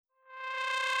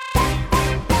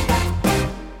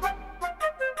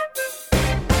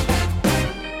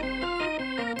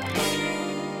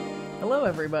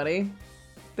everybody.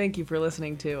 Thank you for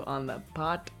listening to On the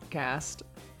Podcast,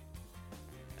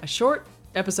 a short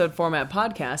episode format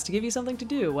podcast to give you something to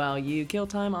do while you kill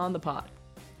time on the pod.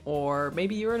 Or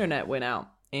maybe your internet went out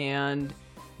and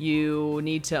you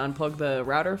need to unplug the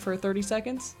router for 30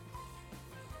 seconds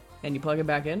and you plug it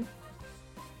back in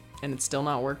and it's still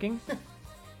not working.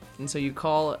 And so you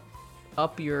call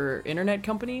up your internet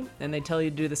company and they tell you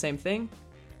to do the same thing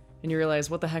and you realize,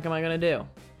 what the heck am I going to do?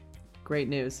 Great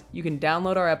news. You can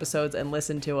download our episodes and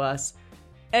listen to us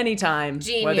anytime,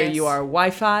 Genius. Whether you are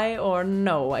Wi-Fi or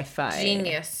no Wi-Fi.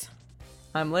 Genius.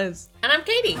 I'm Liz. And I'm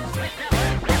Katie.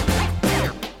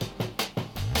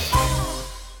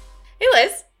 Hey,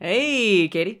 Liz. Hey,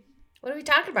 Katie. What are we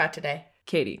talking about today?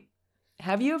 Katie,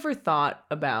 have you ever thought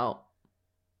about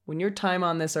when your time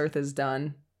on this earth is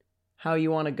done, how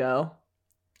you want to go?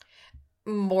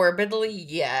 Morbidly,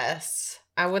 yes.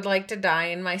 I would like to die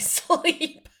in my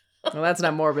sleep. Well, that's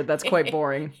not morbid. That's quite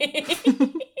boring.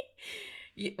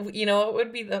 You know what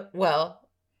would be the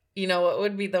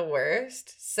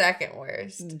worst? Second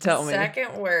worst. Tell me.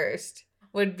 Second worst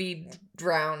would be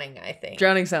drowning, I think.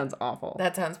 Drowning sounds awful.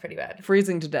 That sounds pretty bad.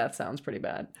 Freezing to death sounds pretty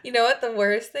bad. You know what the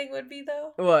worst thing would be,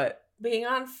 though? What? Being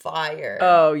on fire.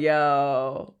 Oh,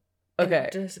 yo. Okay.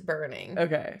 And just burning.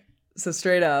 Okay. So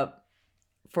straight up,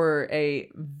 for a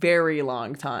very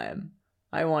long time,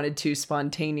 I wanted to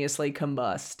spontaneously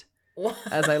combust. Why?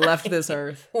 As I left this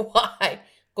earth. Why?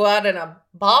 Go out in a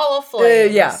ball of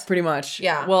flames. Yeah, pretty much.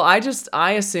 Yeah. Well,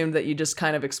 I assumed that you just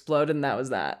kind of exploded and that was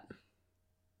that.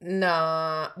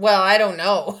 Nah. Well, I don't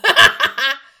know.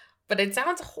 But it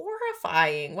sounds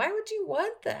horrifying. Why would you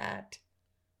want that?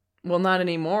 Well, not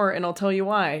anymore, and I'll tell you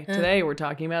why. Today we're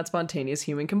talking about spontaneous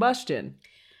human combustion.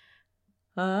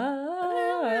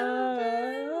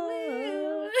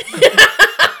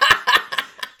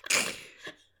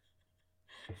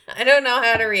 I don't know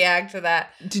how to react to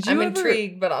that. I'm ever...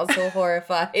 intrigued, but also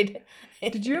horrified.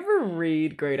 Did you ever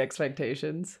read Great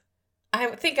Expectations? I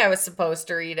think I was supposed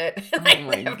to read it. Oh I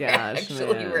my never gosh,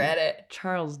 actually man. read it.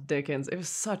 Charles Dickens. It was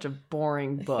such a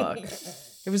boring book.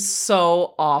 It was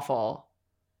so awful.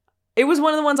 It was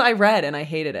one of the ones I read and I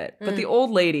hated it. But the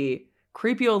old lady,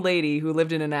 creepy old lady who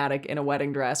lived in an attic in a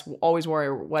wedding dress, always wore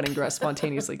a wedding dress,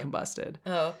 spontaneously combusted.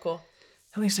 Oh, cool.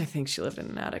 At least I think she lived in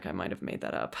an attic. I might have made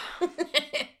that up.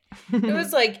 It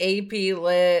was like AP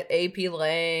Lit, AP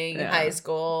Lang, Yeah. high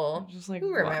school. Just like,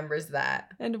 Who remembers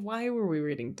that? And why were we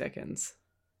reading Dickens?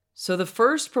 So the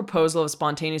first proposal of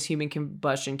spontaneous human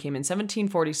combustion came in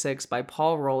 1746 by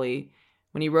Paul Rowley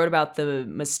when he wrote about the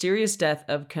mysterious death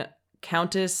of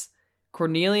Countess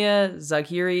Cornelia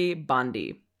Zaghiri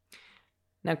Bondi.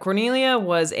 Now, Cornelia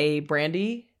was a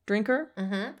brandy drinker.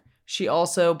 Mm-hmm. She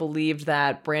also believed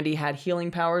that brandy had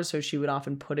healing powers, so she would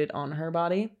often put it on her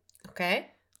body. Okay.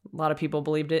 A lot of people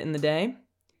believed it in the day.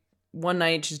 One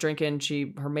night she's drinking,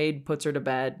 her maid puts her to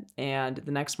bed, and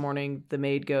the next morning the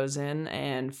maid goes in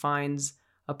and finds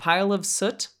a pile of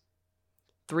soot,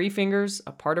 3 fingers,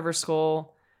 a part of her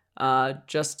skull,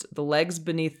 just the legs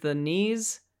beneath the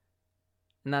knees,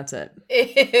 and that's it.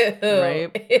 Ew.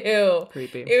 Right? Ew.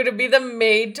 Creepy. It would be the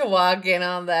maid to walk in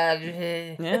on that.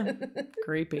 Yeah,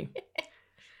 creepy.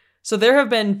 So there have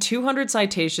been 200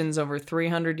 citations over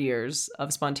 300 years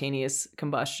of spontaneous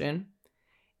combustion.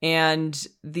 And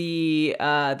the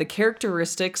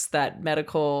characteristics that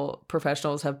medical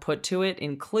professionals have put to it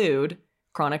include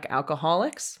chronic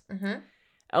alcoholics,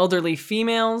 elderly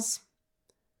females,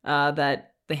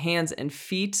 that the hands and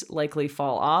feet likely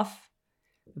fall off.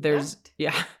 That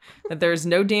there's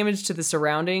no damage to the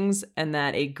surroundings, and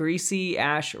that a greasy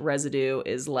ash residue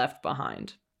is left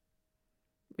behind.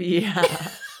 Yeah.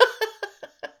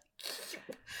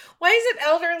 Why is it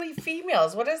elderly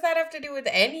females? What does that have to do with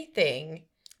anything?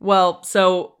 Well,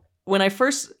 so when I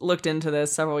first looked into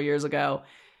this several years ago,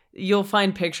 you'll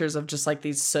find pictures of just like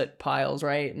these soot piles,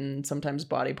 right? And sometimes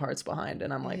body parts behind.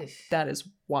 And I'm like, that is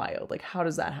wild. Like, how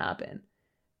does that happen?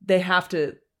 They have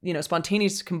to,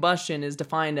 spontaneous combustion is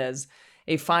defined as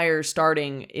a fire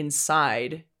starting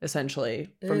inside, essentially,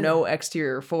 from no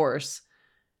exterior force.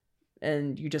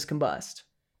 And you just combust.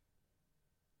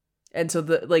 And so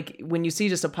when you see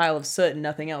just a pile of soot and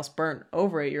nothing else burnt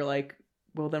over it, you're like,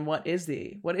 well, then what is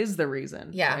the reason?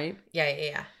 Yeah. Right?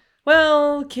 Yeah.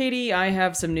 Well, Katie, I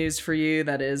have some news for you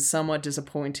that is somewhat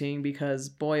disappointing because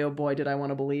boy, oh boy, did I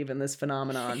want to believe in this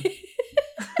phenomenon.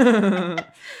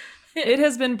 It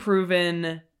has been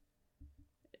proven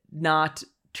not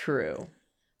true.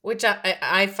 Which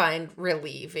I find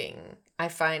relieving. I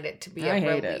find it to be a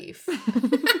relief.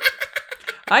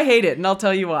 I hate it, and I'll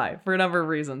tell you why, for a number of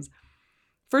reasons.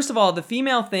 First of all, the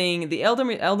female thing, the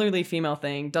elderly female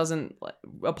thing doesn't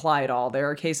apply at all. There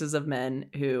are cases of men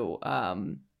who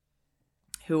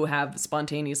have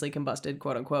spontaneously combusted,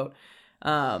 quote unquote.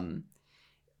 One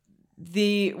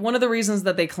of the reasons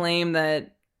that they claim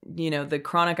that, the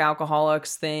chronic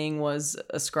alcoholics thing was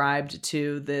ascribed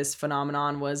to this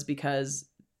phenomenon was because,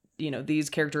 these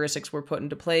characteristics were put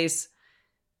into place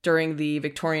during the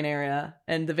Victorian era.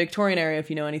 And the Victorian era, if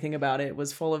you know anything about it,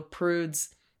 was full of prudes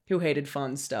who hated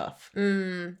fun stuff.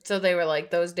 So they were like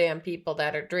those damn people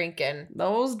that are drinking.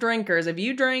 Those drinkers. If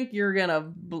you drink, you're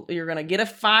gonna get a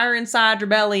fire inside your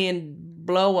belly and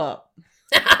blow up.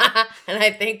 And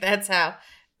I think that's how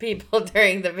people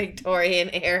during the Victorian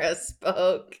era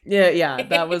spoke. Yeah,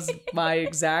 that was my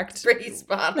exact. Pretty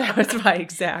spot on. That was my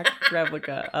exact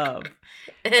replica of.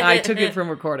 I took it from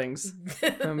recordings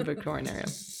from Victorian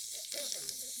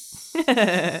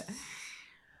era.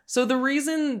 So the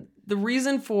reason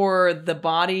for the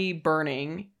body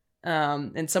burning,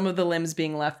 and some of the limbs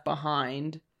being left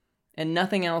behind, and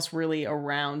nothing else really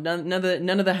around, none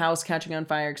of the house catching on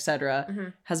fire,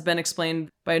 etc., has been explained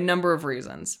by a number of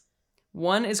reasons.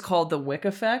 One is called the wick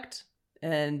effect,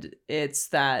 and it's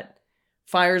that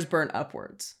fires burn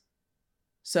upwards.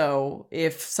 So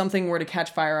if something were to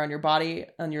catch fire on your body,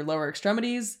 on your lower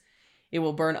extremities, it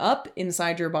will burn up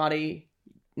inside your body,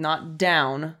 not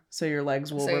down, so your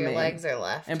legs will remain. So your legs are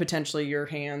left. And potentially your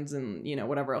hands and,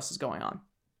 whatever else is going on.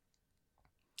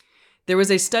 There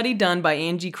was a study done by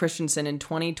Angie Christensen in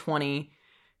 2020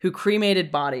 who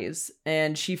cremated bodies,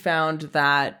 and she found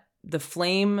that the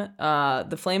flame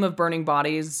of burning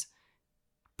bodies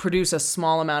produce a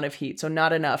small amount of heat, so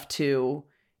not enough to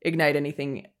ignite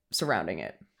anything surrounding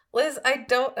it. Liz, I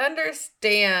don't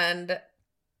understand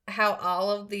how all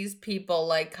of these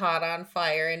people caught on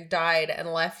fire and died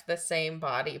and left the same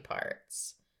body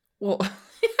parts. Well,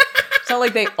 it's not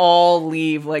like they all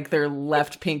leave their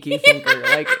left pinky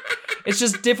finger. It's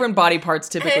just different body parts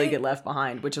typically get left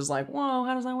behind, which is whoa,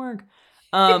 how does that work?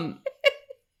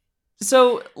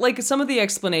 So some of the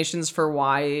explanations for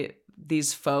why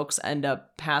these folks end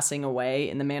up passing away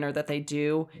in the manner that they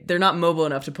do, they're not mobile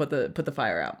enough to put the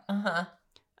fire out.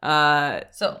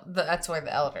 So that's where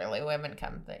the elderly women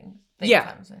comes in.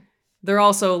 They're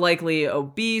also likely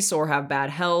obese or have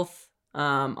bad health.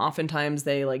 Oftentimes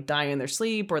they die in their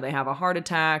sleep, or they have a heart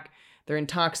attack. They're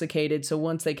intoxicated. So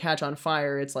once they catch on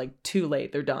fire, it's too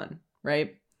late. They're done,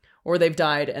 right? Or they've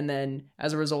died, and then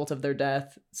as a result of their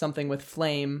death, something with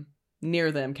flame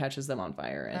near them catches them on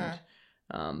fire,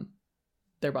 and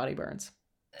their body burns.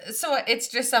 So it's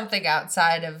just something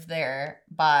outside of their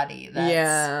body.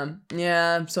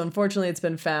 Yeah. So unfortunately, it's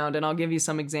been found, and I'll give you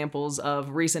some examples of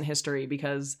recent history,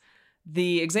 because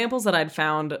the examples that I'd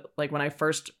found, when I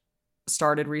first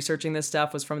started researching this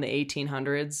stuff, was from the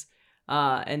 1800s.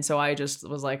 And so I just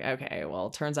was okay, well,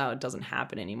 it turns out it doesn't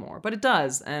happen anymore, but it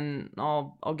does, and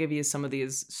I'll give you some of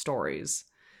these stories.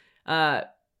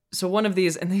 So one of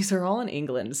these, and these are all in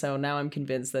England, so now I'm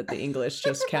convinced that the English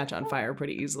just catch on fire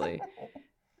pretty easily.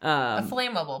 The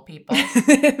flammable people.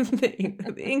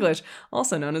 the English,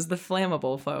 also known as the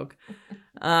flammable folk.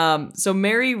 So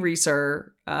Mary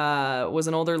Reeser was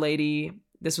an older lady.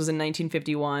 This was in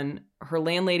 1951. Her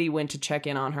landlady went to check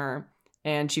in on her,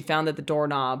 and she found that the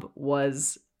doorknob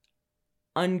was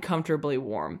uncomfortably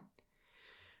warm.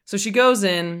 So she goes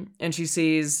in, and she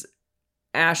sees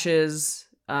ashes.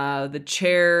 The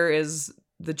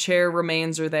chair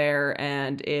remains are there,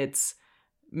 and it's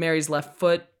Mary's left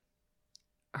foot.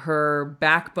 Her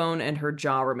backbone and her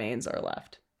jaw remains are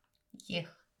left. Yeah.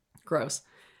 Gross.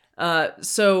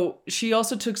 So she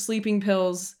also took sleeping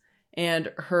pills,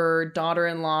 and her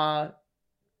daughter-in-law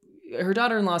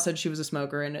said she was a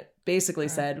smoker, and it basically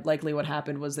said likely what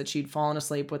happened was that she'd fallen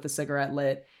asleep with the cigarette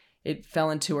lit. It fell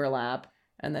into her lap,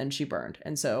 and then she burned.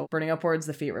 And so burning upwards,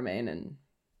 the feet remain, and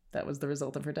that was the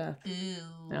result of her death. Ew.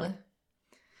 Yeah.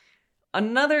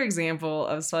 Another example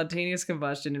of spontaneous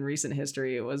combustion in recent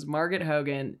history was Margaret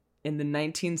Hogan in the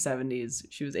 1970s.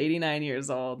 She was 89 years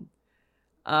old.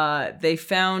 They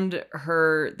found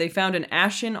an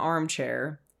ashen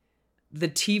armchair. The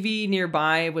TV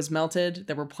nearby was melted.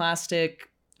 There were plastic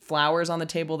flowers on the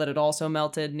table that had also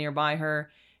melted nearby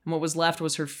her. And what was left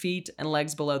was her feet and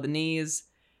legs below the knees.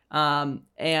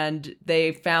 And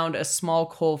they found a small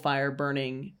coal fire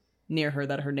burning near her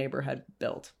that her neighbor had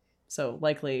built. So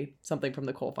likely something from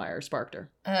the coal fire sparked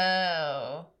her.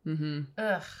 Oh. Mm-hmm.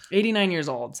 Ugh. 89 years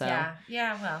old, so.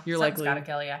 Yeah, well, you're something's likely gotta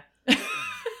kill you.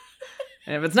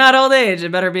 And if it's not old age,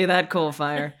 it better be that coal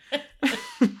fire.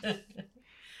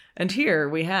 And here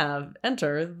we have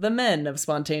enter the men of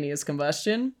spontaneous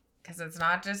combustion. Because it's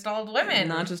not just old women.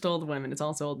 Not just old women, it's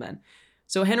also old men.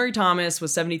 So Henry Thomas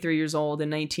was 73 years old in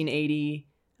 1980.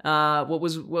 What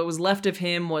was left of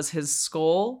him was his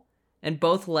skull and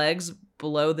both legs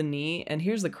below the knee. And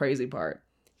here's the crazy part.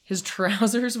 His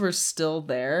trousers were still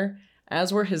there,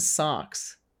 as were his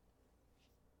socks.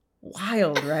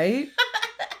 Wild, right?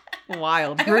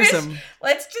 Wild. Gruesome.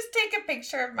 Let's just take a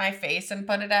picture of my face and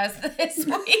put it as this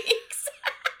week's.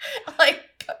 Like,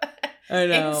 I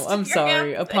know. I'm Instagram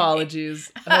sorry. thing.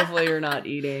 Apologies. Hopefully you're not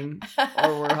eating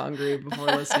or we're hungry before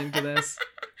listening to this.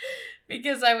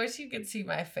 Because I wish you could see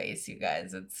my face, you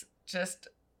guys. It's just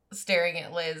staring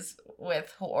at Liz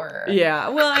with horror. Yeah.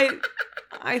 Well,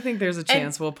 I think there's a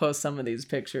chance we'll post some of these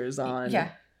pictures on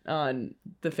the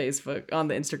Facebook, on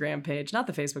the Instagram page. Not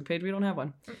the Facebook page. We don't have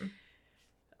one.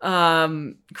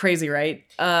 Crazy, right?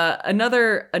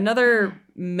 Another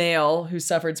male who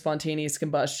suffered spontaneous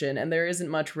combustion, and there isn't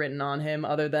much written on him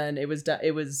other than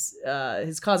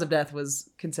his cause of death was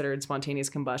considered spontaneous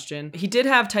combustion. He did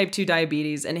have type 2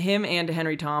 diabetes, and him and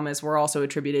Henry Thomas were also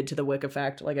attributed to the wick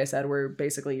effect, like I said, where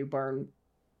basically you burn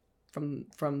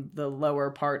from the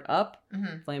lower part up.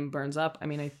 Flame burns up. I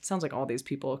mean, it sounds like all these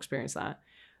people experience that.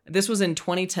 This was in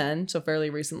 2010, so fairly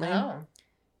recently. Oh.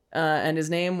 And his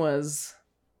name was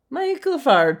Michael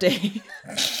Faraday.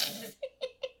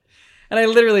 And I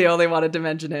literally only wanted to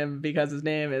mention him because his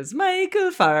name is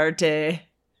Michael Faraday.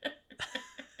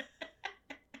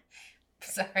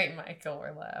 Sorry, Michael,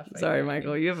 we're laughing. Sorry,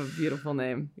 Michael, you have a beautiful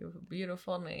name. You have a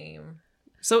beautiful name.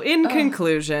 So in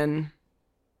conclusion,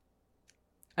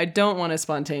 I don't want to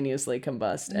spontaneously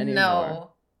combust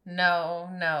anymore.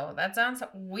 No. That sounds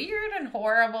weird and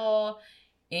horrible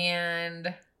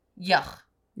and yuck.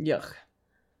 Yuck.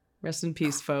 Rest in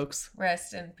peace, folks.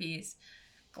 Rest in peace.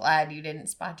 Glad you didn't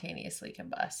spontaneously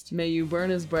combust. May you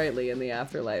burn as brightly in the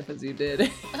afterlife as you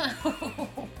did.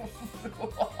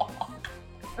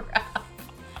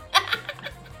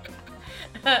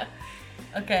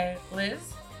 Okay, Liz,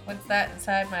 what's that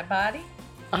inside my body?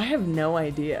 I have no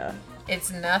idea.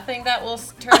 It's nothing that will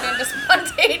turn into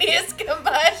spontaneous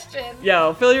combustion.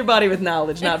 Yo, fill your body with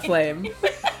knowledge, not flame.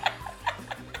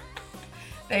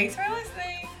 Thanks for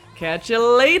listening. Catch you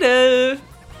later.